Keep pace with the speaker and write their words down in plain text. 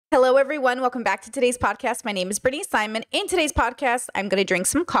Hello, everyone. Welcome back to today's podcast. My name is Brittany Simon. In today's podcast, I'm going to drink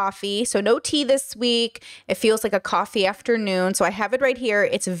some coffee. So no tea this week. It feels like a coffee afternoon. So I have it right here.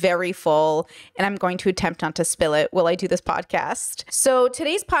 It's very full, and I'm going to attempt not to spill it while I do this podcast. So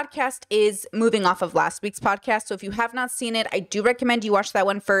today's podcast is moving off of last week's podcast. So if you have not seen it, I do recommend you watch that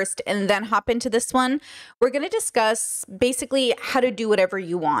one first and then hop into this one. We're going to discuss basically how to do whatever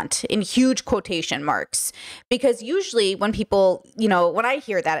you want in huge quotation marks. Because usually when people, when I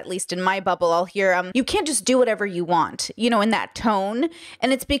hear that, at least in my bubble, I'll hear, you can't just do whatever you want, in that tone.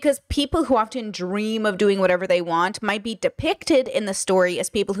 And it's because people who often dream of doing whatever they want might be depicted in the story as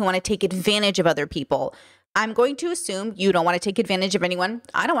people who want to take advantage of other people. I'm going to assume you don't want to take advantage of anyone.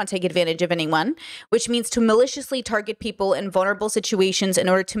 I don't want to take advantage of anyone, which means to maliciously target people in vulnerable situations in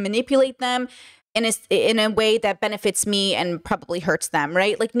order to manipulate them in a way that benefits me and probably hurts them,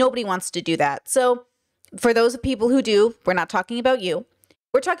 right? Like nobody wants to do that. So for those people who do, we're not talking about you.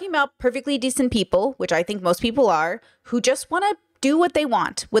 We're talking about perfectly decent people, which I think most people are, who just want to do what they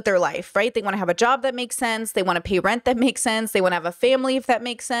want with their life, right? They want to have a job that makes sense. They want to pay rent that makes sense. They want to have a family if that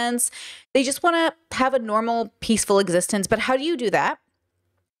makes sense. They just want to have a normal, peaceful existence. But how do you do that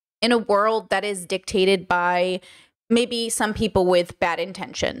in a world that is dictated by maybe some people with bad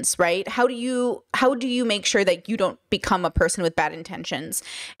intentions, right? How do you make sure that you don't become a person with bad intentions?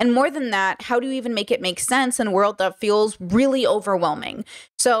 And more than that, how do you even make it make sense in a world that feels really overwhelming?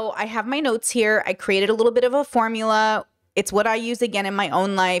 So I have my notes here. I created a little bit of a formula. It's what I use again in my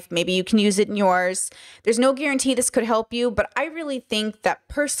own life. Maybe you can use it in yours. There's no guarantee this could help you, but I really think that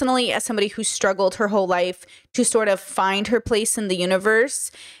personally, as somebody who struggled her whole life to sort of find her place in the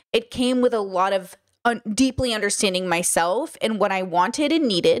universe, it came with a lot of deeply understanding myself and what I wanted and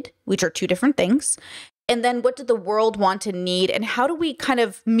needed, which are two different things. And then what did the world want and need? And how do we kind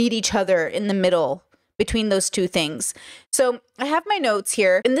of meet each other in the middle between those two things? So I have my notes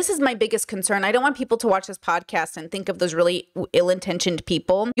here, and this is my biggest concern. I don't want people to watch this podcast and think of those really ill-intentioned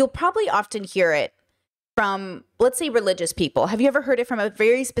people. You'll probably often hear it from, let's say, religious people. Have you ever heard it from a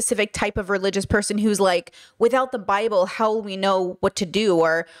very specific type of religious person who's like, without the Bible, how will we know what to do?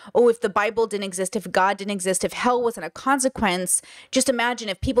 Or, oh, if the Bible didn't exist, if God didn't exist, if hell wasn't a consequence, just imagine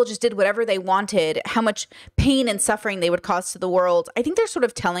if people just did whatever they wanted, how much pain and suffering they would cause to the world. I think they're sort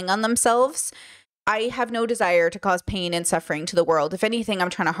of telling on themselves. I have no desire to cause pain and suffering to the world. If anything, I'm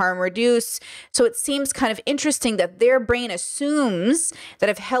trying to harm reduce. So it seems kind of interesting that their brain assumes that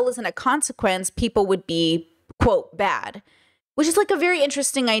if hell isn't a consequence, people would be, quote, bad, which is like a very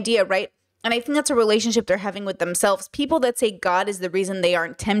interesting idea, right? And I think that's a relationship they're having with themselves. People that say God is the reason they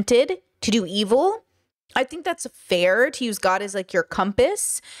aren't tempted to do evil, I think that's fair to use God as like your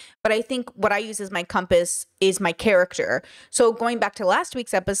compass. But I think what I use as my compass is my character. So going back to last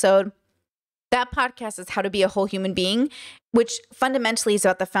week's episode, that podcast is How to Be a Whole Human Being, which fundamentally is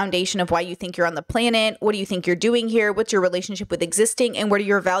about the foundation of why you think you're on the planet. What do you think you're doing here? What's your relationship with existing? And where do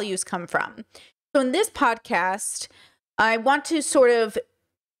your values come from? So in this podcast, I want to sort of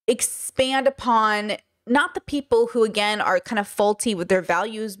expand upon not the people who, again, are kind of faulty with their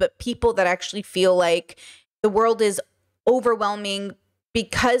values, but people that actually feel like the world is overwhelming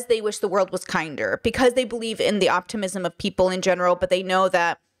because they wish the world was kinder, because they believe in the optimism of people in general, but they know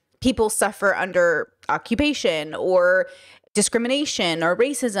that people suffer under occupation or discrimination or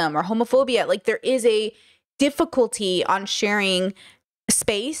racism or homophobia. Like there is a difficulty on sharing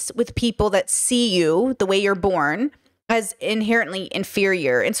space with people that see you the way you're born as inherently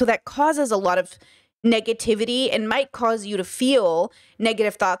inferior. And so that causes a lot of negativity and might cause you to feel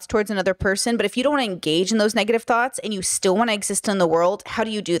negative thoughts towards another person. But if you don't want to engage in those negative thoughts and you still want to exist in the world, how do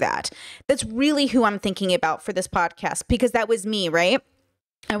you do that? That's really who I'm thinking about for this podcast, because that was me, right?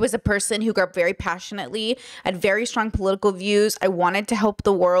 I was a person who grew up very passionately, had very strong political views. I wanted to help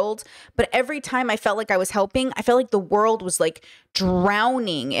the world, but every time I felt like I was helping, I felt like the world was like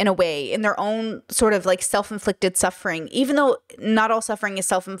drowning in a way in their own sort of like self-inflicted suffering. Even though not all suffering is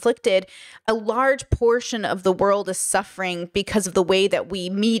self-inflicted, a large portion of the world is suffering because of the way that we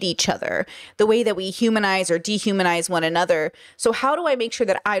meet each other, the way that we humanize or dehumanize one another. So how do I make sure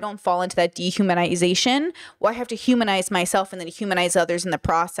that I don't fall into that dehumanization? Well, I have to humanize myself and then humanize others in the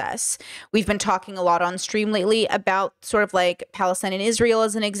process. We've been talking a lot on stream lately about sort of like Palestine and Israel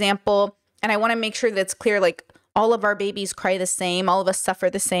as an example. And I want to make sure that it's clear, like, all of our babies cry the same. All of us suffer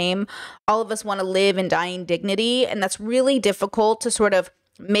the same. All of us want to live and die in dignity. And that's really difficult to sort of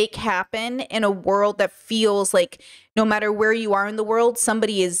make happen in a world that feels like no matter where you are in the world,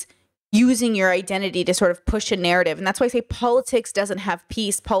 somebody is using your identity to sort of push a narrative. And that's why I say politics doesn't have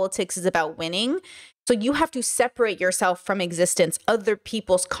peace. Politics is about winning. So you have to separate yourself from existence, other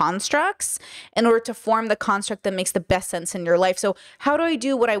people's constructs, in order to form the construct that makes the best sense in your life. So how do I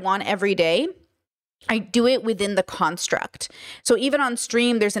do what I want every day? I do it within the construct. So even on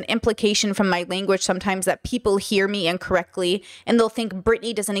stream, there's an implication from my language sometimes that people hear me incorrectly and they'll think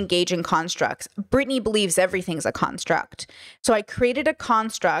Brittany doesn't engage in constructs. Brittany believes everything's a construct. So I created a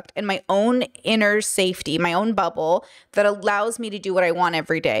construct in my own inner safety, my own bubble that allows me to do what I want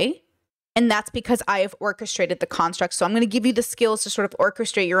every day. And that's because I have orchestrated the construct. So I'm going to give you the skills to sort of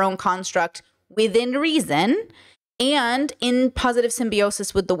orchestrate your own construct within reason and in positive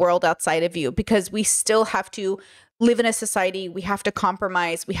symbiosis with the world outside of you, because we still have to live in a society. We have to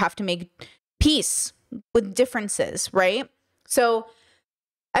compromise. We have to make peace with differences, right? So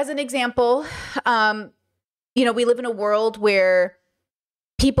as an example, we live in a world where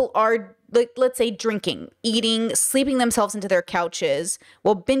people are, like, let's say, drinking, eating, sleeping themselves into their couches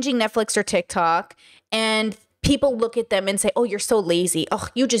while binging Netflix or TikTok, and people look at them and say, oh, you're so lazy. Oh,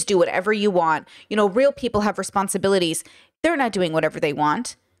 you just do whatever you want. Real people have responsibilities. They're not doing whatever they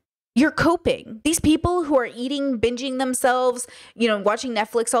want. You're coping. These people who are eating, binging themselves, watching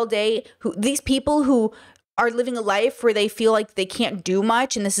Netflix all day, these people who are living a life where they feel like they can't do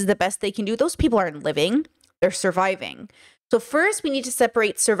much and this is the best they can do, those people aren't living. They're surviving. So first, we need to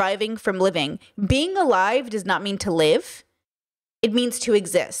separate surviving from living. Being alive does not mean to live. It means to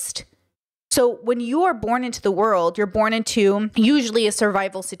exist. So when you are born into the world, you're born into usually a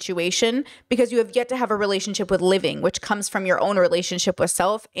survival situation because you have yet to have a relationship with living, which comes from your own relationship with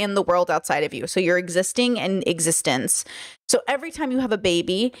self and the world outside of you. So you're existing and existence. So every time you have a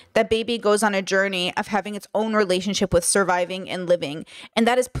baby, that baby goes on a journey of having its own relationship with surviving and living. And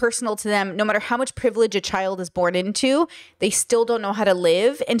that is personal to them. No matter how much privilege a child is born into, they still don't know how to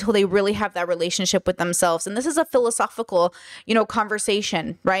live until they really have that relationship with themselves. And this is a philosophical,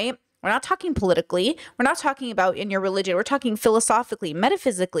 conversation, right? We're not talking politically. We're not talking about in your religion. We're talking philosophically,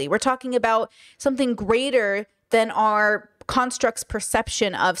 metaphysically. We're talking about something greater than our construct's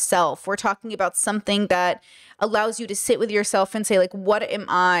perception of self. We're talking about something that allows you to sit with yourself and say, like, what am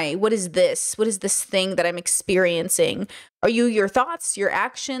I? What is this? What is this thing that I'm experiencing? Are you your thoughts, your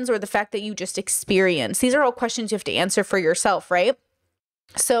actions, or the fact that you just experience? These are all questions you have to answer for yourself, right?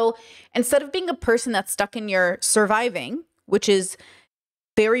 So instead of being a person that's stuck in your surviving, which is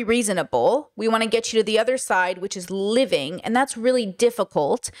very reasonable, we want to get you to the other side, which is living. And that's really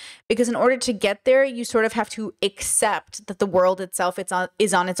difficult because in order to get there, you sort of have to accept that the world itself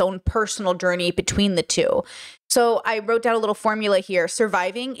is on its own personal journey between the two. So I wrote down a little formula here.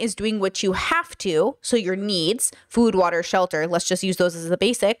 Surviving is doing what you have to. So your needs, food, water, shelter, let's just use those as the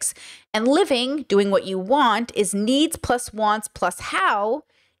basics. And living, doing what you want, is needs plus wants plus how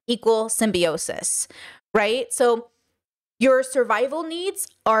equal symbiosis, right? So your survival needs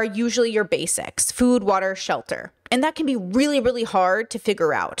are usually your basics, food, water, shelter. And that can be really, really hard to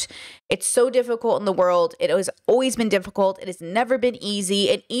figure out. It's so difficult in the world. It has always been difficult. It has never been easy.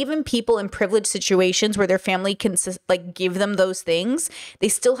 And even people in privileged situations where their family can give them those things, they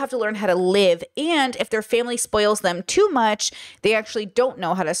still have to learn how to live. And if their family spoils them too much, they actually don't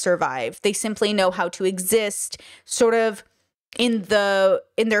know how to survive. They simply know how to exist, sort of in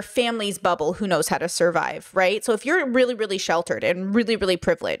their family's bubble who knows how to survive, right? So if you're really, really sheltered and really, really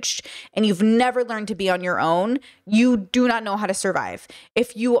privileged and you've never learned to be on your own, you do not know how to survive.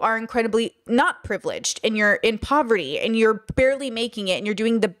 If you are incredibly not privileged and you're in poverty and you're barely making it and you're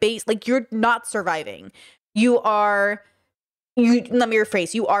doing the base, like, you're not surviving. Let me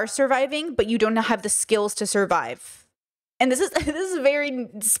rephrase, you are surviving, but you don't have the skills to survive. And this is very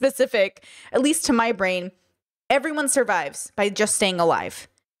specific, at least to my brain. Everyone survives by just staying alive.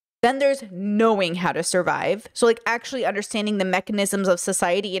 Then there's knowing how to survive. So actually understanding the mechanisms of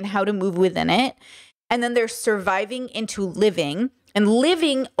society and how to move within it. And then there's surviving into living. And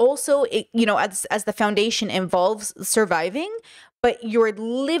living also, as the foundation involves surviving, but you're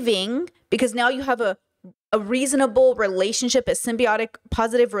living because now you have a reasonable relationship, a symbiotic,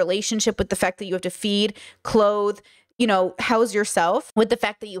 positive relationship with the fact that you have to feed, clothe, house yourself, with the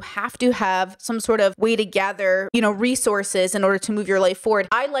fact that you have to have some sort of way to gather, resources in order to move your life forward.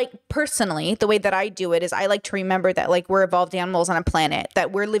 Personally, the way that I do it is I like to remember that we're evolved animals on a planet,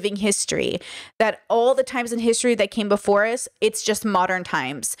 that we're living history, that all the times in history that came before us, it's just modern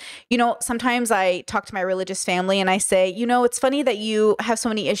times. Sometimes I talk to my religious family and I say, it's funny that you have so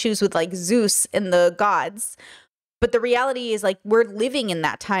many issues with Zeus and the gods. But the reality is we're living in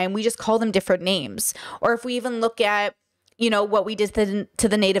that time. We just call them different names. Or if we even look at, what we did to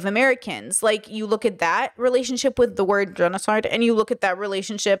the Native Americans, you look at that relationship with the word genocide and you look at that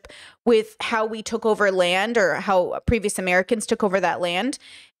relationship with how we took over land or how previous Americans took over that land.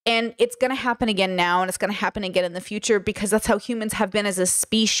 And it's going to happen again now, and it's going to happen again in the future, because that's how humans have been as a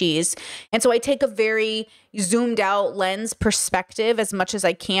species. And so I take a very zoomed out lens perspective as much as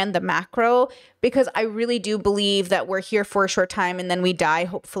I can, the macro, because I really do believe that we're here for a short time and then we die,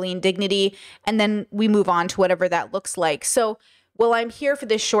 hopefully in dignity, and then we move on to whatever that looks like. So while I'm here for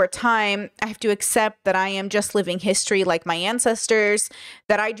this short time, I have to accept that I am just living history like my ancestors,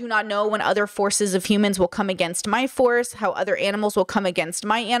 that I do not know when other forces of humans will come against my force, how other animals will come against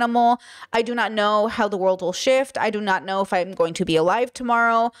my animal. I do not know how the world will shift. I do not know if I'm going to be alive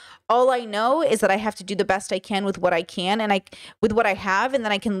tomorrow. All I know is that I have to do the best I can with what I can and with what I have, and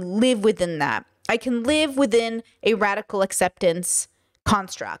then I can live within that. I can live within a radical acceptance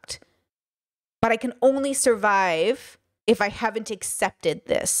construct, but I can only survive if I haven't accepted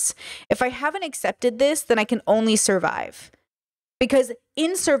this. If I haven't accepted this, then I can only survive. Because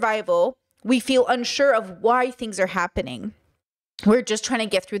in survival, we feel unsure of why things are happening. We're just trying to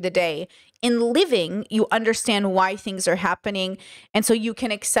get through the day. In living, you understand why things are happening. And so you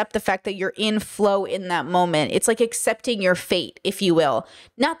can accept the fact that you're in flow in that moment. It's like accepting your fate, if you will.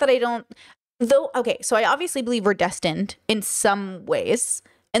 Not that I don't, though, okay, so I obviously believe we're destined in some ways.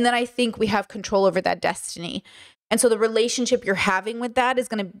 And then I think we have control over that destiny. And so the relationship you're having with that is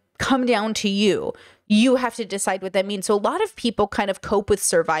going to come down to you. You have to decide what that means. So a lot of people kind of cope with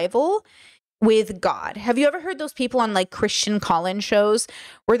survival with God. Have you ever heard those people on like Christian call-in shows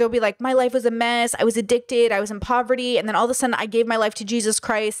where they'll be like, my life was a mess. I was addicted. I was in poverty. And then all of a sudden I gave my life to Jesus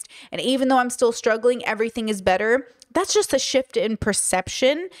Christ. And even though I'm still struggling, everything is better. That's just a shift in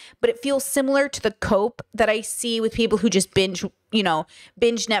perception, but it feels similar to the cope that I see with people who just binge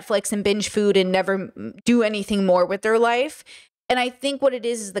Netflix and binge food and never do anything more with their life. And I think what it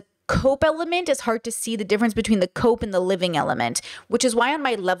is the cope element is hard to see the difference between the cope and the living element, which is why on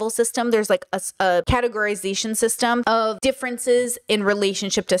my level system, there's like a categorization system of differences in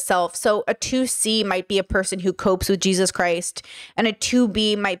relationship to self. So a 2C might be a person who copes with Jesus Christ, and a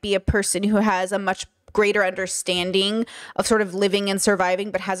 2B might be a person who has a much greater understanding of sort of living and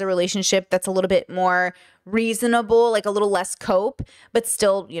surviving, but has a relationship that's a little bit more reasonable, like a little less cope, but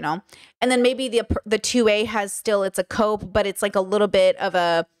still, and then maybe the 2A has still, it's a cope, but it's like a little bit of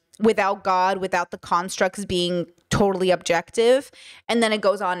a without God, without the constructs being totally objective. And then it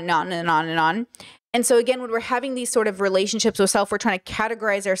goes on and on and on and on. And so again, when we're having these sort of relationships with self, we're trying to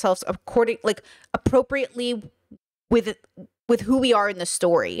categorize ourselves appropriately with who we are in the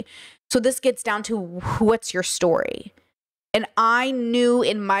story. So this gets down to what's your story? And I knew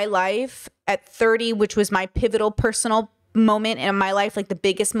in my life at 30, which was my pivotal personal moment in my life, like the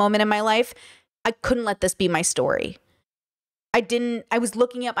biggest moment in my life, I couldn't let this be my story. I was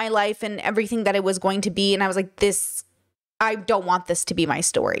looking at my life and everything that it was going to be. And I was like, I don't want this to be my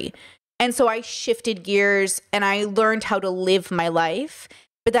story. And so I shifted gears and I learned how to live my life.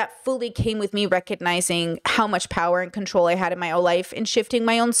 But that fully came with me recognizing how much power and control I had in my own life and shifting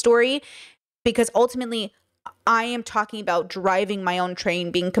my own story. Because ultimately, I am talking about driving my own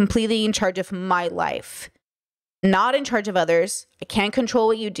train, being completely in charge of my life, not in charge of others. I can't control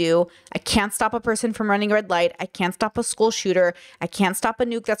what you do. I can't stop a person from running a red light. I can't stop a school shooter. I can't stop a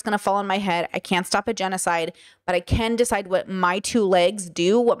nuke that's going to fall on my head. I can't stop a genocide, but I can decide what my two legs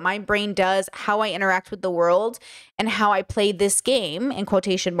do, what my brain does, how I interact with the world, and how I play this game, in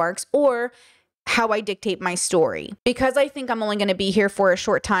quotation marks, or how I dictate my story. Because I think I'm only going to be here for a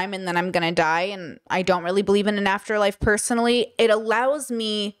short time and then I'm going to die, and I don't really believe in an afterlife personally, it allows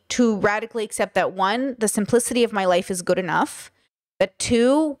me to radically accept that 1, the simplicity of my life is good enough, that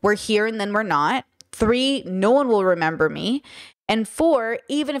 2, we're here and then we're not, 3, no one will remember me, and 4,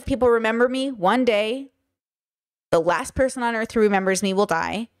 even if people remember me, one day, the last person on earth who remembers me will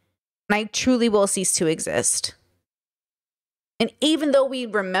die, and I truly will cease to exist. And even though we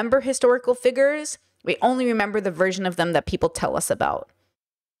remember historical figures, we only remember the version of them that people tell us about.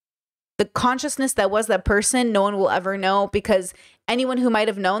 The consciousness that was that person, no one will ever know, because anyone who might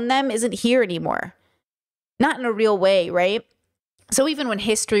have known them isn't here anymore. Not in a real way, right? So even when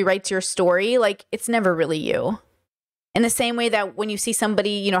history writes your story, like, it's never really you. In the same way that when you see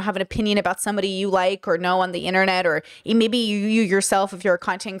somebody, have an opinion about somebody you like or know on the internet, or maybe you yourself, if you're a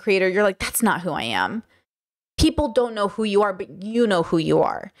content creator, you're like, that's not who I am. People don't know who you are, but you know who you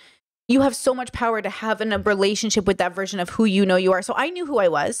are. You have so much power to have a relationship with that version of who you know you are. So I knew who I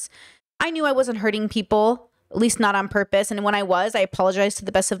was. I knew I wasn't hurting people, at least not on purpose. And when I was, I apologized to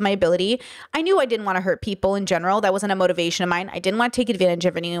the best of my ability. I knew I didn't want to hurt people in general. That wasn't a motivation of mine. I didn't want to take advantage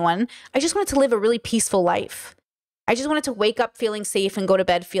of anyone. I just wanted to live a really peaceful life. I just wanted to wake up feeling safe and go to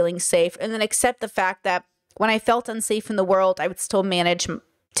bed feeling safe, and then accept the fact that when I felt unsafe in the world, I would still manage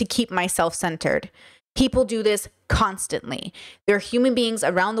to keep myself centered. People do this constantly. There are human beings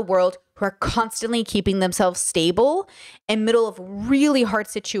around the world who are constantly keeping themselves stable in middle of really hard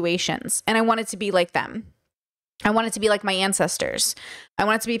situations. And I want it to be like them. I want it to be like my ancestors. I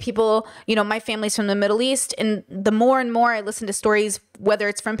want it to be people, my family's from the Middle East. And the more and more I listen to stories, whether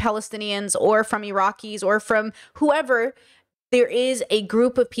it's from Palestinians or from Iraqis or from whoever, there is a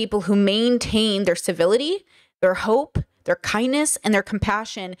group of people who maintain their civility, their hope, their kindness, and their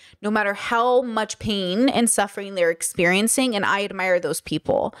compassion, no matter how much pain and suffering they're experiencing. And I admire those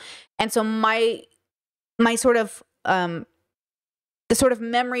people. And so my sort of, the sort of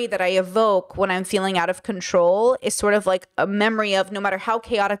memory that I evoke when I'm feeling out of control is sort of like a memory of no matter how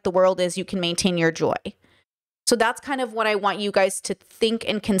chaotic the world is, you can maintain your joy. So that's kind of what I want you guys to think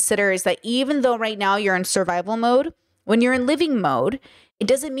and consider, is that even though right now you're in survival mode, when you're in living mode, it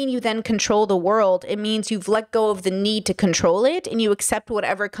doesn't mean you then control the world. It means you've let go of the need to control it and you accept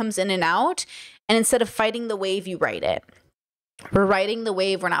whatever comes in and out. And instead of fighting the wave, you ride it. We're riding the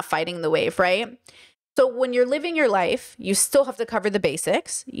wave. We're not fighting the wave, right? So when you're living your life, you still have to cover the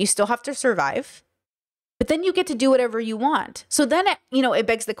basics. You still have to survive. But then you get to do whatever you want. So then, it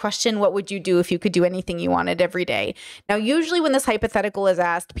begs the question, what would you do if you could do anything you wanted every day? Now, usually when this hypothetical is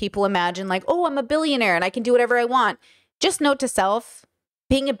asked, people imagine like, oh, I'm a billionaire and I can do whatever I want. Just note to self,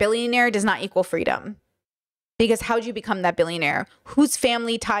 being a billionaire does not equal freedom. Because how do you become that billionaire? Whose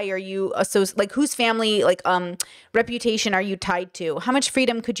family tie are you whose family reputation are you tied to? How much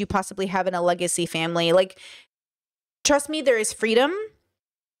freedom could you possibly have in a legacy family? Trust me, there is freedom,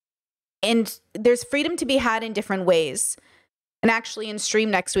 and there's freedom to be had in different ways. And actually in stream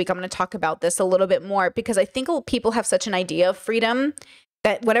next week, I'm going to talk about this a little bit more, because I think people have such an idea of freedom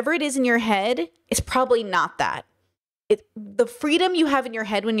that whatever it is in your head is probably not that. The freedom you have in your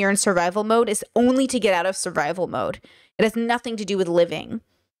head when you're in survival mode is only to get out of survival mode. It has nothing to do with living.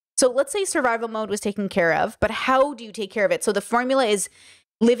 So let's say survival mode was taken care of, but how do you take care of it? So the formula is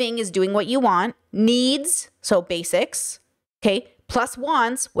living is doing what you want, needs, so basics, okay, plus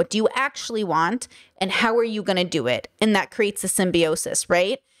wants, what do you actually want, and how are you going to do it? And that creates a symbiosis,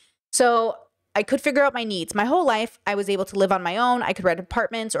 right? So I could figure out my needs. My whole life, I was able to live on my own. I could rent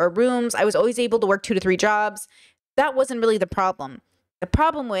apartments or rooms. I was always able to work 2 to 3 jobs. That wasn't really the problem. The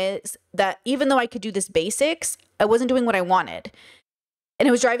problem was that even though I could do this basics, I wasn't doing what I wanted. And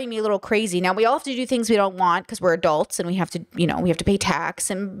it was driving me a little crazy. Now, we all have to do things we don't want because we're adults and we have to, we have to pay tax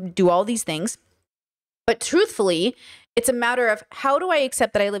and do all these things. But truthfully, it's a matter of how do I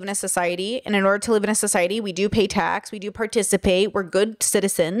accept that I live in a society? And in order to live in a society, we do pay tax, we do participate, we're good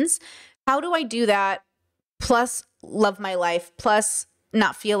citizens. How do I do that? Plus love my life, plus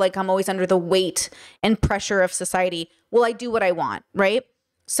not feel like I'm always under the weight and pressure of society. Well, I do what I want, right?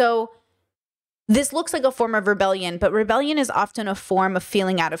 So this looks like a form of rebellion, but rebellion is often a form of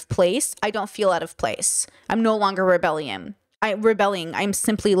feeling out of place. I don't feel out of place. I'm no longer rebelling. I'm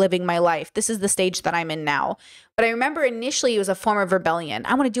simply living my life. This is the stage that I'm in now. But I remember initially it was a form of rebellion.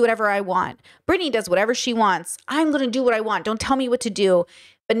 I want to do whatever I want. Brittany does whatever she wants. I'm going to do what I want. Don't tell me what to do.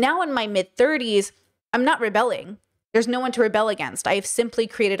 But now in my mid-30s, I'm not rebelling. There's no one to rebel against. I have simply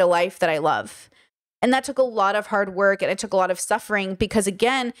created a life that I love. And that took a lot of hard work and it took a lot of suffering because,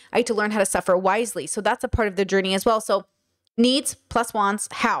 again, I had to learn how to suffer wisely. So that's a part of the journey as well. So needs plus wants,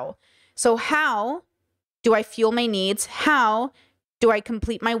 how? So how do I fuel my needs? How do I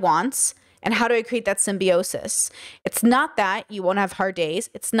complete my wants? And how do I create that symbiosis? It's not that you won't have hard days.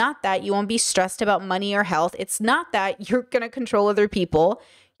 It's not that you won't be stressed about money or health. It's not that you're going to control other people.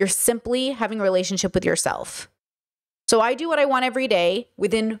 You're simply having a relationship with yourself. So I do what I want every day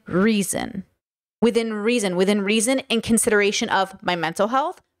within reason, in consideration of my mental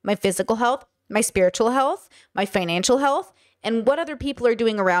health, my physical health, my spiritual health, my financial health, and what other people are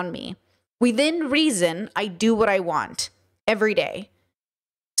doing around me. Within reason, I do what I want every day.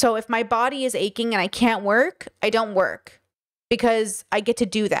 So if my body is aching and I can't work, I don't work because I get to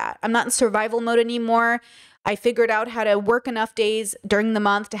do that. I'm not in survival mode anymore. I figured out how to work enough days during the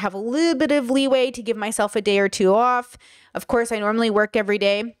month to have a little bit of leeway to give myself a day or two off. Of course, I normally work every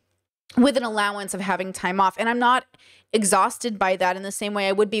day with an allowance of having time off. And I'm not exhausted by that in the same way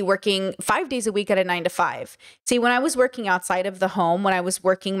I would be working 5 days a week at a 9 to 5. See, when I was working outside of the home, when I was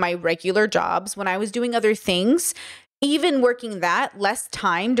working my regular jobs, when I was doing other things, even working that less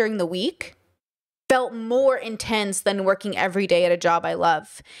time during the week felt more intense than working every day at a job I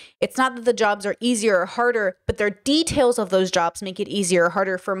love. It's not that the jobs are easier or harder, but their details of those jobs make it easier or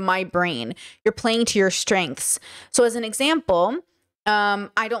harder for my brain. You're playing to your strengths. So as an example,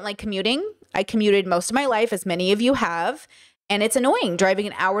 I don't like commuting. I commuted most of my life, as many of you have. And it's annoying driving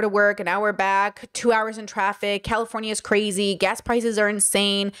an hour to work, an hour back, 2 hours in traffic. California is crazy. Gas prices are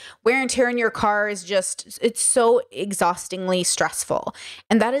insane. Wear and tear in your car is just, it's so exhaustingly stressful.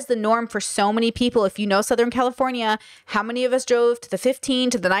 And that is the norm for so many people. If you know Southern California, how many of us drove to the 15,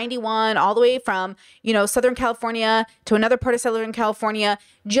 to the 91, all the way from, Southern California to another part of Southern California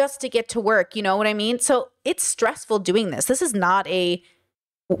just to get to work? You know what I mean? So it's stressful doing this. This is not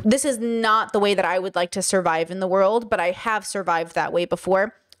the way that I would like to survive in the world, but I have survived that way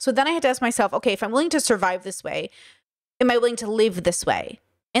before. So then I had to ask myself, okay, if I'm willing to survive this way, am I willing to live this way?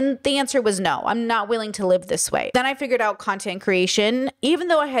 And the answer was no, I'm not willing to live this way. Then I figured out content creation. Even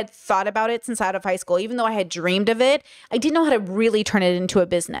though I had thought about it since out of high school, even though I had dreamed of it, I didn't know how to really turn it into a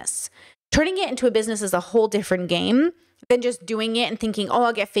business. Turning it into a business is a whole different game than just doing it and thinking, oh,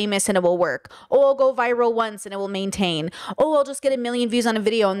 I'll get famous and it will work. Oh, I'll go viral once and it will maintain. Oh, I'll just get 1 million views on a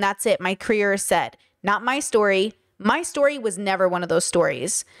video and that's it. My career is set. Not my story. My story was never one of those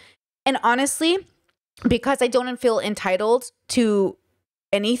stories. And honestly, because I don't feel entitled to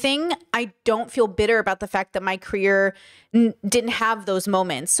anything, I don't feel bitter about the fact that my career didn't have those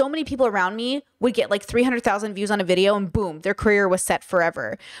moments. So many people around me would get like 300,000 views on a video and boom, their career was set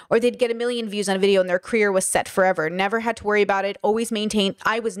forever. Or they'd get 1 million views on a video and their career was set forever. Never had to worry about it, always maintained.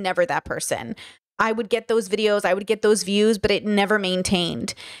 I was never that person. I would get those videos, I would get those views, but it never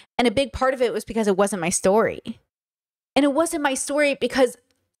maintained. And a big part of it was because it wasn't my story. And it wasn't my story because,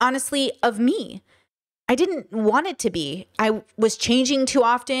 honestly, of me. I didn't want it to be. I was changing too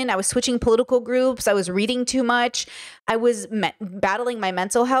often. I was switching political groups. I was reading too much. I was battling my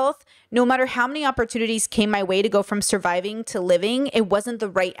mental health. No matter how many opportunities came my way to go from surviving to living, it wasn't the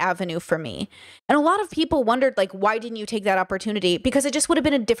right avenue for me. And a lot of people wondered, like, why didn't you take that opportunity? Because it just would have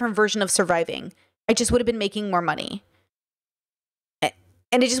been a different version of surviving. I just would have been making more money.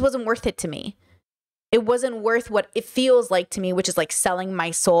 And it just wasn't worth it to me. It wasn't worth what it feels like to me, which is like selling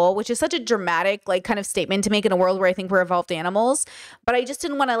my soul, which is such a dramatic, like, kind of statement to make in a world where I think we're evolved animals. But I just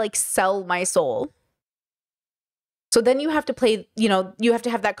didn't want to like sell my soul. So then you have to play, you have to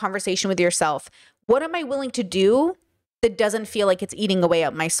have that conversation with yourself. What am I willing to do that doesn't feel like it's eating away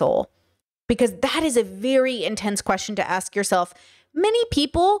at my soul? Because that is a very intense question to ask yourself. Many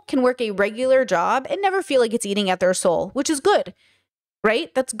people can work a regular job and never feel like it's eating at their soul, which is good,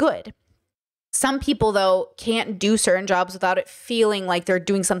 right? That's good. Some people, though, can't do certain jobs without it feeling like they're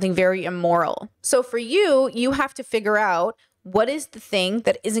doing something very immoral. So for you, you have to figure out what is the thing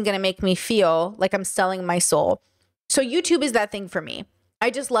that isn't going to make me feel like I'm selling my soul. So YouTube is that thing for me. I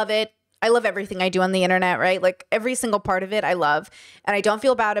just love it. I love everything I do on the internet, right? Like every single part of it I love, and I don't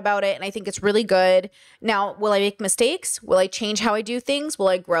feel bad about it. And I think it's really good. Now, will I make mistakes? Will I change how I do things? Will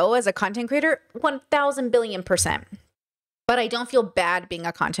I grow as a content creator? 1,000 billion%. But I don't feel bad being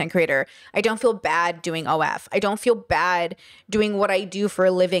a content creator. I don't feel bad doing OF. I don't feel bad doing what I do for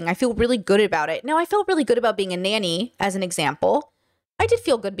a living. I feel really good about it. Now, I felt really good about being a nanny, as an example. I did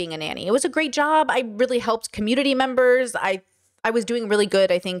feel good being a nanny. It was a great job. I really helped community members. I was doing really good,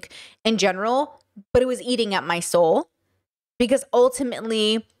 I think, in general, but it was eating at my soul because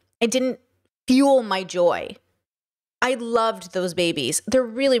ultimately it didn't fuel my joy. I loved those babies. They're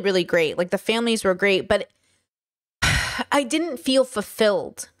really, really great. Like the families were great, but I didn't feel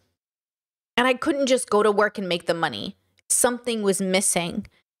fulfilled. And I couldn't just go to work and make the money. Something was missing.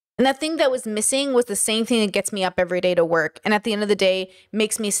 And that thing that was missing was the same thing that gets me up every day to work. And at the end of the day,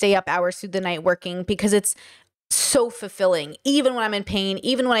 makes me stay up hours through the night working because it's so fulfilling. Even when I'm in pain,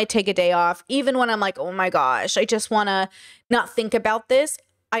 even when I take a day off, even when I'm like, oh my gosh, I just want to not think about this,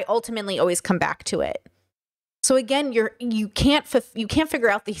 I ultimately always come back to it. So again, you can't figure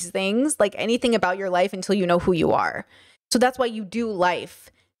out these things, like anything about your life, until you know who you are. So that's why you do life.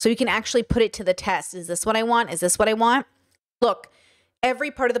 So you can actually put it to the test. Is this what I want? Is this what I want? Look,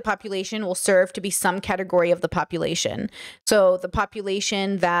 every part of the population will serve to be some category of the population. So the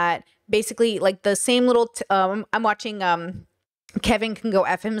population that basically, like the same little, I'm watching Kevin Can Go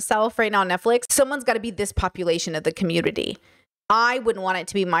F Himself right now on Netflix. Someone's got to be this population of the community. I wouldn't want it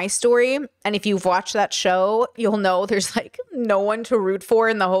to be my story. And if you've watched that show, you'll know there's like no one to root for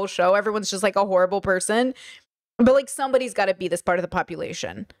in the whole show. Everyone's just like a horrible person. But like somebody's got to be this part of the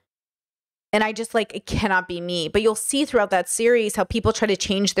population. And I just like, it cannot be me. But you'll see throughout that series how people try to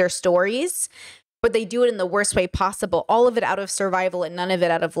change their stories, but they do it in the worst way possible. All of it out of survival and none of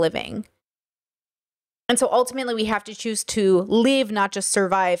it out of living. And so ultimately we have to choose to live, not just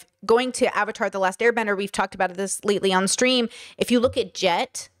survive. Going to Avatar: The Last Airbender, we've talked about this lately on stream. If you look at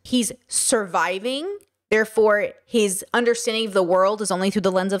Jet, he's surviving. Therefore, his understanding of the world is only through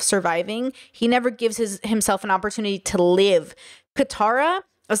the lens of surviving. He never gives himself an opportunity to live. Katara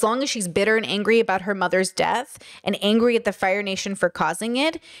as long as she's bitter and angry about her mother's death and angry at the Fire Nation for causing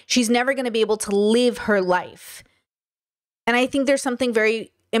it, she's never going to be able to live her life. And I think there's something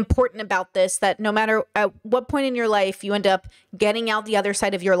very important about this, that no matter at what point in your life you end up getting out the other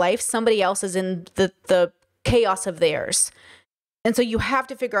side of your life, somebody else is in the chaos of theirs. And so you have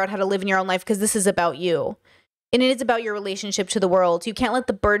to figure out how to live in your own life, because this is about you. And it is about your relationship to the world. You can't let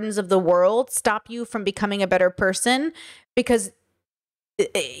the burdens of the world stop you from becoming a better person, because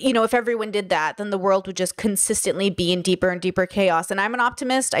if everyone did that, then the world would just consistently be in deeper and deeper chaos. And I'm an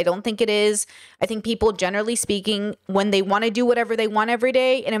optimist. I don't think it is. I think people, generally speaking, when they want to do whatever they want every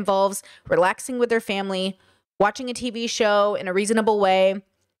day, it involves relaxing with their family, watching a TV show in a reasonable way,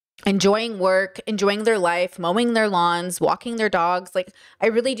 enjoying work, enjoying their life, mowing their lawns, walking their dogs. Like, I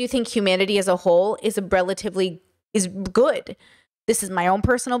really do think humanity as a whole is good. This is my own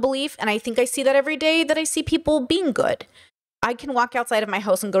personal belief. And I think I see that every day, that I see people being good. I can walk outside of my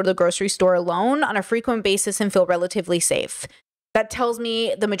house and go to the grocery store alone on a frequent basis and feel relatively safe. That tells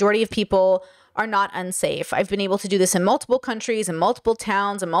me the majority of people are not unsafe. I've been able to do this in multiple countries, in multiple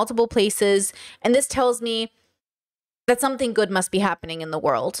towns, in multiple places. And this tells me that something good must be happening in the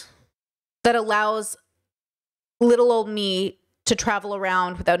world that allows little old me to travel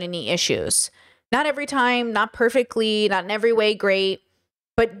around without any issues. Not every time, not perfectly, not in every way great,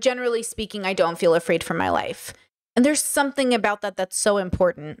 but generally speaking, I don't feel afraid for my life. And there's something about that that's so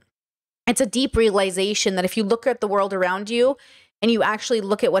important. It's a deep realization that if you look at the world around you and you actually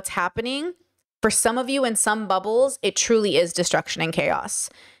look at what's happening, for some of you in some bubbles, it truly is destruction and chaos.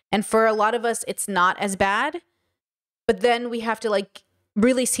 And for a lot of us, it's not as bad. But then we have to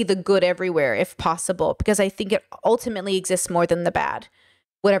really see the good everywhere if possible, because I think it ultimately exists more than the bad,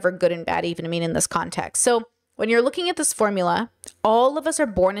 whatever good and bad even mean in this context. So when you're looking at this formula, all of us are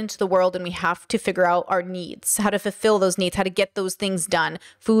born into the world and we have to figure out our needs, how to fulfill those needs, how to get those things done,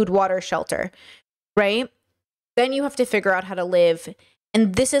 food, water, shelter, right? Then you have to figure out how to live.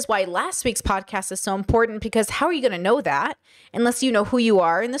 And this is why last week's podcast is so important, because how are you going to know that unless you know who you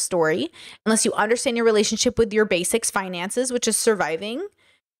are in the story, unless you understand your relationship with your basics, finances, which is surviving,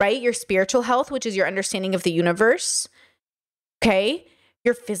 right? Your spiritual health, which is your understanding of the universe, okay?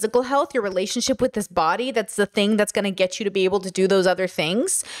 Your physical health, your relationship with this body, that's the thing that's going to get you to be able to do those other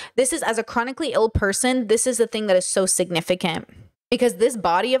things. This is, as a chronically ill person, this is the thing that is so significant, because this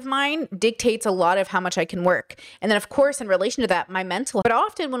body of mine dictates a lot of how much I can work. And then, of course, in relation to that, my mental. But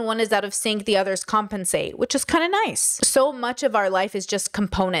often when one is out of sync, the others compensate, which is kind of nice. So much of our life is just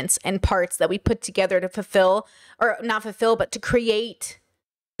components and parts that we put together to fulfill, or not fulfill, but to create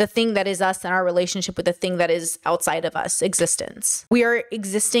the thing that is us and our relationship with the thing that is outside of us, existence. We are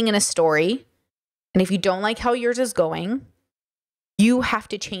existing in a story. And if you don't like how yours is going, you have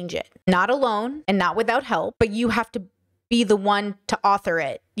to change it. Not alone and not without help, but you have to be the one to author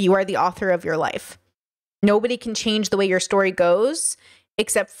it. You are the author of your life. Nobody can change the way your story goes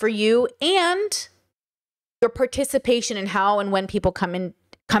except for you and your participation in how and when people come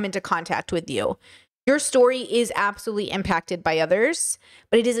into contact with you. Your story is absolutely impacted by others,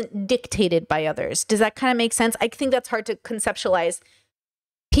 but it isn't dictated by others. Does that kind of make sense? I think that's hard to conceptualize.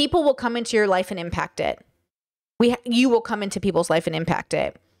 People will come into your life and impact it. You will come into people's life and impact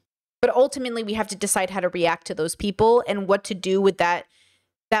it. But ultimately, we have to decide how to react to those people and what to do with that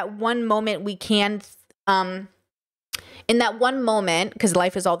one moment we can. In that one moment, because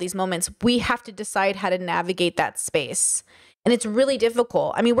life is all these moments, we have to decide how to navigate that space. And it's really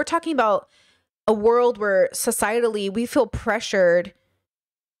difficult. I mean, we're talking about a world where societally we feel pressured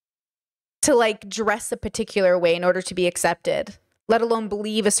to dress a particular way in order to be accepted, let alone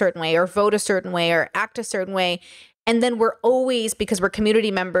believe a certain way or vote a certain way or act a certain way. And then we're always, because we're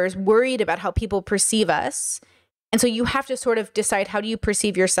community members, worried about how people perceive us. And so you have to sort of decide, how do you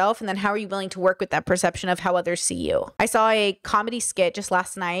perceive yourself? And then how are you willing to work with that perception of how others see you? I saw a comedy skit just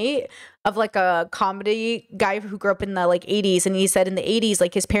last night of a comedy guy who grew up in the 80s. And he said in the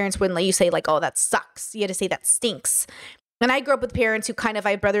 80s, his parents wouldn't let you say oh, that sucks. You had to say that stinks. And I grew up with parents who I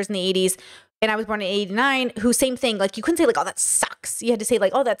have brothers in the 80s. And I was born in 89, who same thing, you couldn't say oh, that sucks. You had to say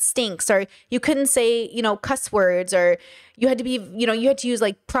oh, that stinks. Or you couldn't say, cuss words, or you had to be, you had to use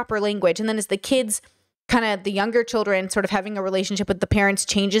proper language. And then as the kids, kind of the younger children sort of having a relationship with the parents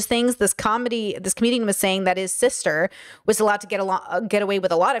changes things. This comedian was saying that his sister was allowed to get away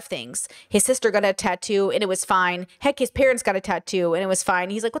with a lot of things. His sister got a tattoo and it was fine. Heck, his parents got a tattoo and it was fine.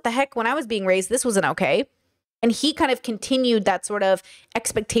 He's like, what the heck? When I was being raised, this wasn't okay. And he kind of continued that sort of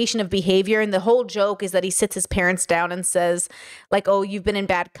expectation of behavior. And the whole joke is that he sits his parents down and says oh, you've been in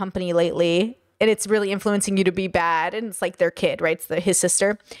bad company lately and it's really influencing you to be bad. And it's their kid, right? It's his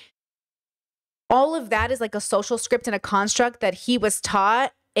sister. all of that is like a social script and a construct that he was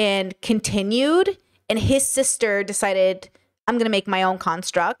taught and continued. And his sister decided, I'm going to make my own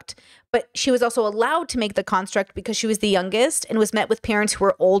construct. But she was also allowed to make the construct because she was the youngest and was met with parents who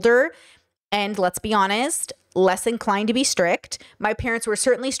were older and, let's be honest, less inclined to be strict. My parents were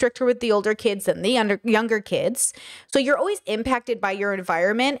certainly stricter with the older kids than the younger kids. So you're always impacted by your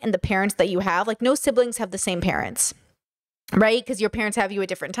environment and the parents that you have. Like, no siblings have the same parents, right? Because your parents have you at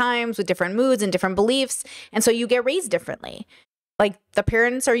different times with different moods and different beliefs. And so you get raised differently. Like, the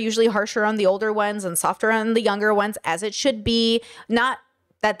parents are usually harsher on the older ones and softer on the younger ones, as it should be. Not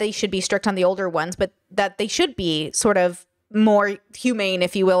that they should be strict on the older ones, but that they should be sort of more humane,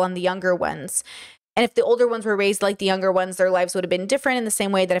 if you will, on the younger ones. And if the older ones were raised like the younger ones, their lives would have been different in the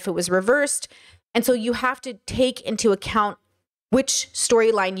same way that if it was reversed. And so you have to take into account which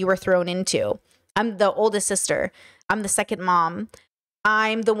storyline you were thrown into. I'm the oldest sister. I'm the second mom.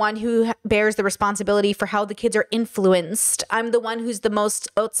 I'm the one who bears the responsibility for how the kids are influenced. I'm the one who's the most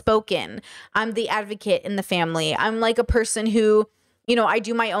outspoken. I'm the advocate in the family. I'm like a person who, you know, I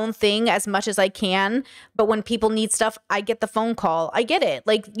do my own thing as much as I can. But when people need stuff, I get the phone call. I get it.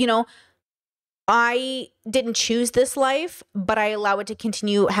 Like, you know, I didn't choose this life, but I allow it to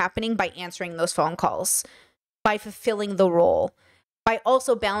continue happening by answering those phone calls, by fulfilling the role, by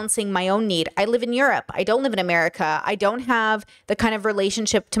also balancing my own need. I live in Europe. I don't live in America. I don't have the kind of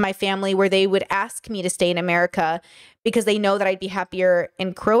relationship to my family where they would ask me to stay in America because they know that I'd be happier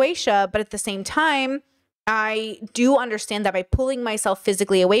in Croatia. But at the same time, I do understand that by pulling myself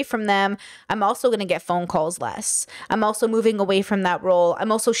physically away from them, I'm also going to get phone calls less. I'm also moving away from that role.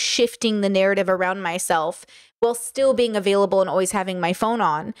 I'm also shifting the narrative around myself while still being available and always having my phone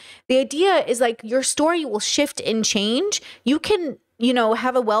on. The idea is like your story will shift and change. You can, you know,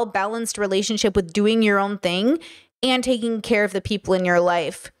 have a well-balanced relationship with doing your own thing and taking care of the people in your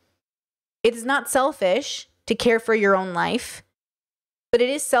life. It is not selfish to care for your own life, but it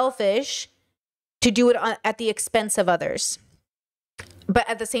is selfish to do it at the expense of others. But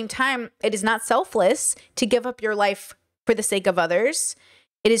at the same time, it is not selfless to give up your life for the sake of others.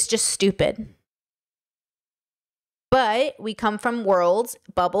 It is just stupid. But we come from worlds,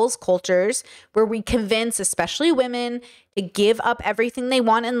 bubbles, cultures, where we convince, especially women, to give up everything they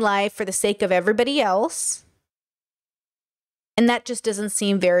want in life for the sake of everybody else. And that just doesn't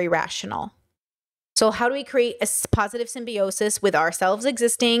seem very rational. So how do we create a positive symbiosis with ourselves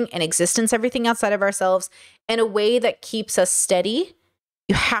existing and existence, everything outside of ourselves, in a way that keeps us steady?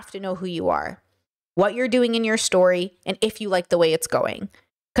 You have to know who you are, what you're doing in your story, and if you like the way it's going.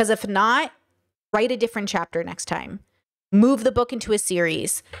 Because if not, write a different chapter next time. Move the book into a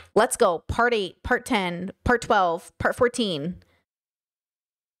series. Let's go. Part 8, part 10, part 12, part 14.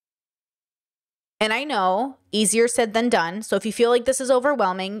 And I know, easier said than done. So if you feel like this is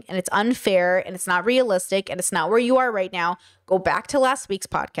overwhelming and it's unfair and it's not realistic and it's not where you are right now, go back to last week's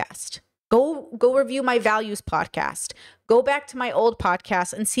podcast. Go review my values podcast. Go back to my old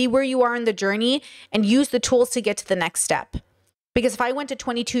podcast and see where you are in the journey and use the tools to get to the next step. Because if I went to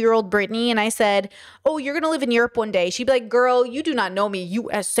 22-year-old Brittany and I said, oh, you're going to live in Europe one day, she'd be like, girl, you do not know me.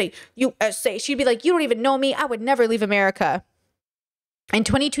 USA, USA. She'd be like, you don't even know me. I would never leave America. And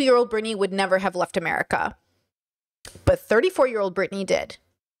 22-year-old Brittany would never have left America. But 34-year-old Brittany did.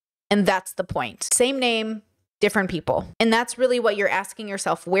 And that's the point. Same name, different people. And that's really what you're asking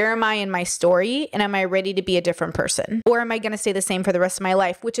yourself. Where am I in my story? And am I ready to be a different person? Or am I going to stay the same for the rest of my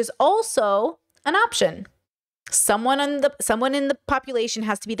life? Which is also an option. Someone in the population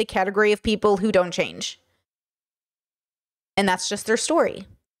has to be the category of people who don't change. And that's just their story.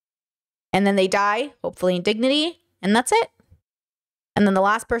 And then they die, hopefully in dignity, and that's it. And then the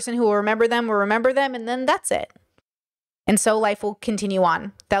last person who will remember them, and then that's it. And so life will continue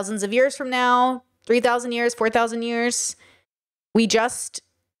on. Thousands of years from now, 3,000 years, 4,000 years, we just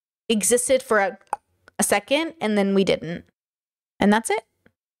existed for a second, and then we didn't. And that's it.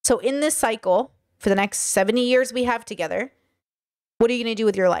 So in this cycle, for the next 70 years we have together, what are you going to do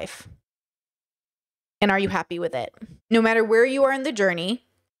with your life? And are you happy with it? No matter where you are in the journey,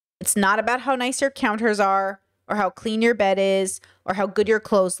 it's not about how nice your counters are, or how clean your bed is, or how good your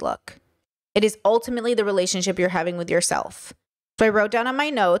clothes look. It is ultimately the relationship you're having with yourself. So I wrote down on my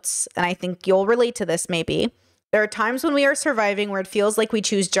notes, and I think you'll relate to this maybe. There are times when we are surviving where it feels like we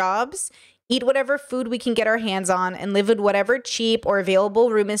choose jobs, eat whatever food we can get our hands on, and live in whatever cheap or available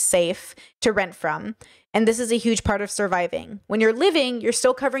room is safe to rent from. And this is a huge part of surviving. When you're living, you're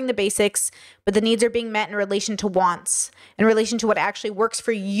still covering the basics, but the needs are being met in relation to wants, in relation to what actually works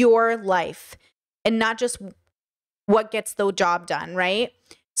for your life, and not just what gets the job done, right?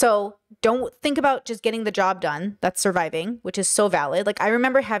 So don't think about just getting the job done. That's surviving, which is so valid. Like I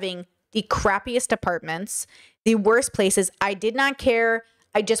remember having the crappiest apartments, the worst places. I did not care.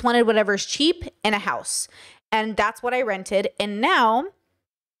 I just wanted whatever's cheap and a house. And that's what I rented. And now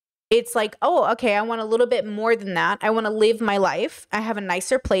it's like, oh, okay, I want a little bit more than that. I want to live my life. I have a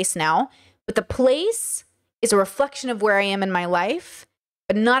nicer place now. But the place is a reflection of where I am in my life,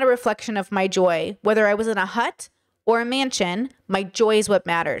 but not a reflection of my joy. Whether I was in a hut or a mansion, my joy is what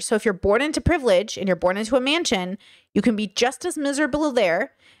matters. So if you're born into privilege and you're born into a mansion, you can be just as miserable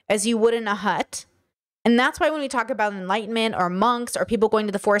there as you would in a hut. And that's why when we talk about enlightenment or monks or people going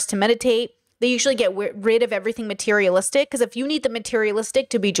to the forest to meditate, they usually get rid of everything materialistic, because if you need the materialistic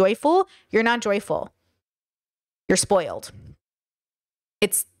to be joyful, you're not joyful. You're spoiled.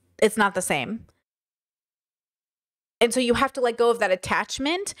 It's not the same. And so you have to let go of that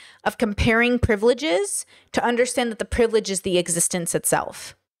attachment of comparing privileges to understand that the privilege is the existence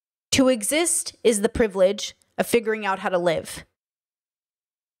itself. To exist is the privilege of figuring out how to live.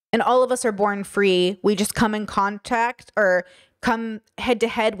 And all of us are born free. We just come in contact or come head to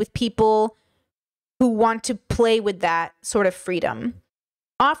head with people who want to play with that sort of freedom.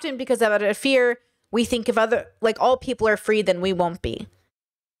 Often because out of fear, we think if all people are free, then we won't be.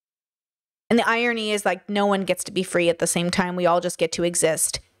 And the irony is like no one gets to be free at the same time. We all just get to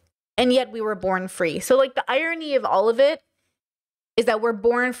exist. And yet we were born free. So like the irony of all of it is that we're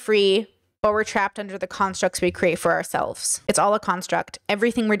born free, but we're trapped under the constructs we create for ourselves. It's all a construct.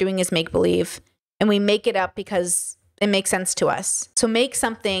 Everything we're doing is make-believe. And we make it up because it makes sense to us. So make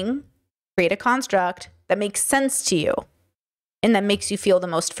something, create a construct that makes sense to you and that makes you feel the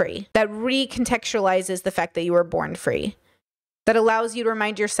most free. That recontextualizes the fact that you were born free. That allows you to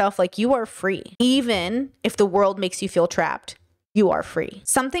remind yourself like you are free. Even if the world makes you feel trapped, you are free.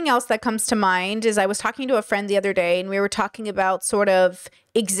 Something else that comes to mind is I was talking to a friend the other day and we were talking about sort of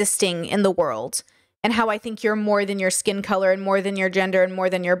existing in the world and how I think you're more than your skin color and more than your gender and more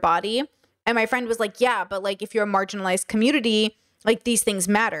than your body. And my friend was like, yeah, but like if you're a marginalized community, like these things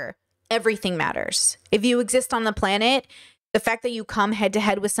matter. Everything matters. If you exist on the planet, the fact that you come head to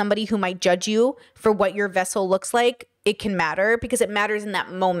head with somebody who might judge you for what your vessel looks like, it can matter because it matters in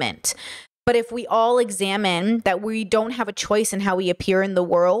that moment. But if we all examine that we don't have a choice in how we appear in the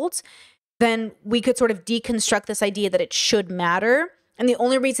world, then we could sort of deconstruct this idea that it should matter. And the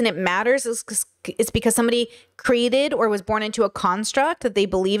only reason it matters is because somebody created or was born into a construct that they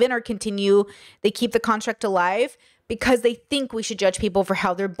believe in or they keep the construct alive because they think we should judge people for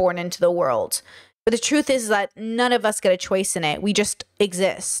how they're born into the world. But the truth is that none of us get a choice in it. We just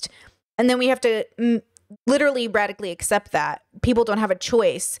exist. And then we have to literally radically accept that people don't have a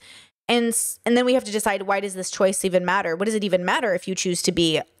choice. And then we have to decide, why does this choice even matter? What does it even matter if you choose to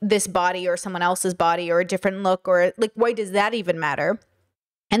be this body or someone else's body or a different look, or like, why does that even matter?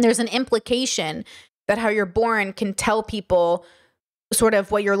 And there's an implication that how you're born can tell people sort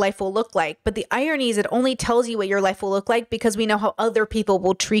of what your life will look like. But the irony is it only tells you what your life will look like because we know how other people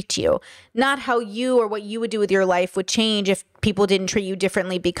will treat you, not how you or what you would do with your life would change if people didn't treat you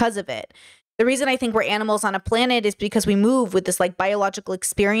differently because of it. The reason I think we're animals on a planet is because we move with this like biological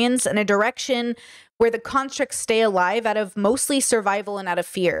experience in a direction where the constructs stay alive out of mostly survival and out of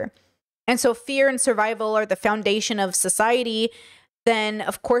fear. And so fear and survival are the foundation of society. Then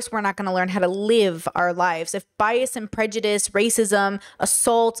of course we're not going to learn how to live our lives. If bias and prejudice, racism,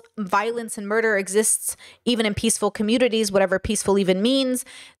 assault, violence, and murder exists even in peaceful communities, whatever peaceful even means,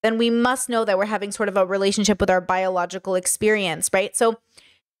 then we must know that we're having sort of a relationship with our biological experience, right? So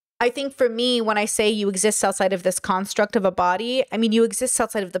I think for me, when I say you exist outside of this construct of a body, I mean, you exist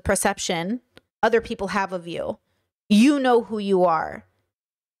outside of the perception other people have of you. You know who you are.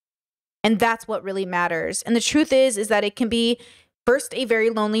 And that's what really matters. And the truth is that it can be first a very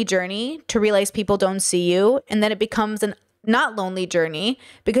lonely journey to realize people don't see you. And then it becomes an not lonely journey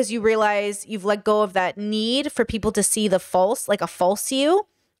because you realize you've let go of that need for people to see the false, like a false you.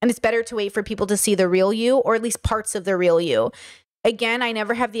 And it's better to wait for people to see the real you, or at least parts of the real you. Again, I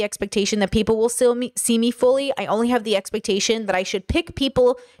never have the expectation that people will still see me fully. I only have the expectation that I should pick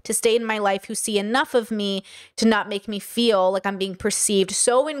people to stay in my life who see enough of me to not make me feel like I'm being perceived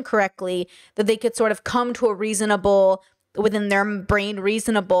so incorrectly that they could sort of come to a reasonable, within their brain,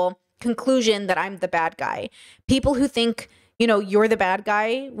 reasonable conclusion that I'm the bad guy. People who think, you know, you're the bad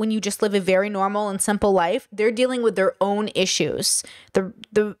guy when you just live a very normal and simple life, they're dealing with their own issues.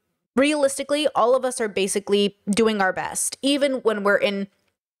 Realistically, all of us are basically doing our best. Even when we're in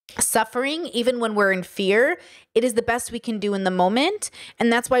suffering, even when we're in fear, it is the best we can do in the moment.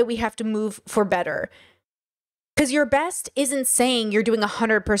 And that's why we have to move for better. Because your best isn't saying you're doing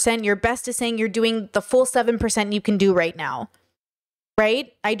 100%. Your best is saying you're doing the full 7% you can do right now.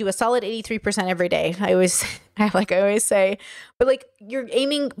 right? I do a solid 83% every day. I always say, but like you're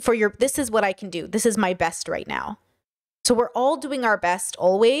aiming for this is what I can do. This is my best right now. So we're all doing our best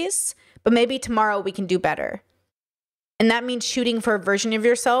always, but maybe tomorrow we can do better. And that means shooting for a version of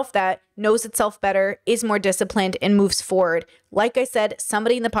yourself that knows itself better, is more disciplined, and moves forward. Like I said,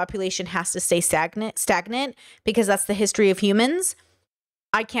 somebody in the population has to stay stagnant because that's the history of humans.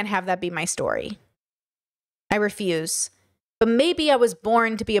 I can't have that be my story. I refuse. But maybe I was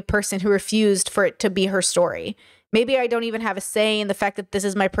born to be a person who refused for it to be her story. Maybe I don't even have a say in the fact that this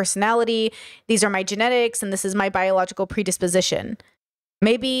is my personality, these are my genetics, and this is my biological predisposition.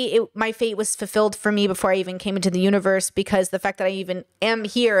 Maybe my fate was fulfilled for me before I even came into the universe, because the fact that I even am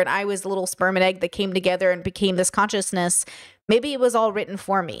here and I was a little sperm and egg that came together and became this consciousness, maybe it was all written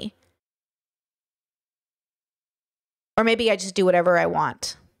for me. Or maybe I just do whatever I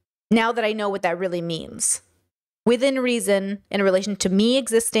want. Now that I know what that really means. Within reason, in relation to me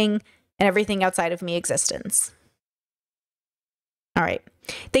existing and everything outside of me existence. All right.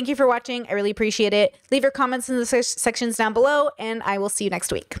 Thank you for watching. I really appreciate it. Leave your comments in the sections down below, and I will see you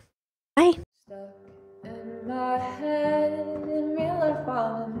next week. Bye. Stuck in my head, in real life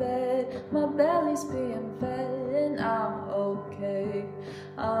while in bed, my belly's being fed and I'm okay.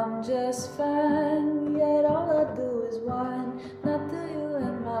 I'm just fine, yet all I do is whine. Not to you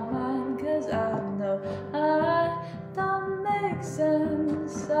in my mind, cause I know I don't make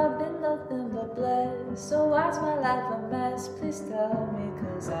sense. I've been nothing but blessed, so why's my life a mess? Please tell me,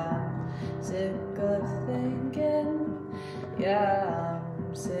 cause I'm sick of thinking. Yeah,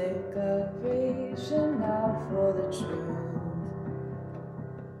 I'm sick of reaching out for the truth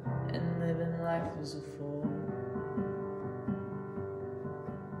and living life as a fool.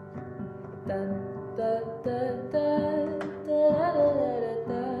 Dun, da, da, da, da, da, da, da.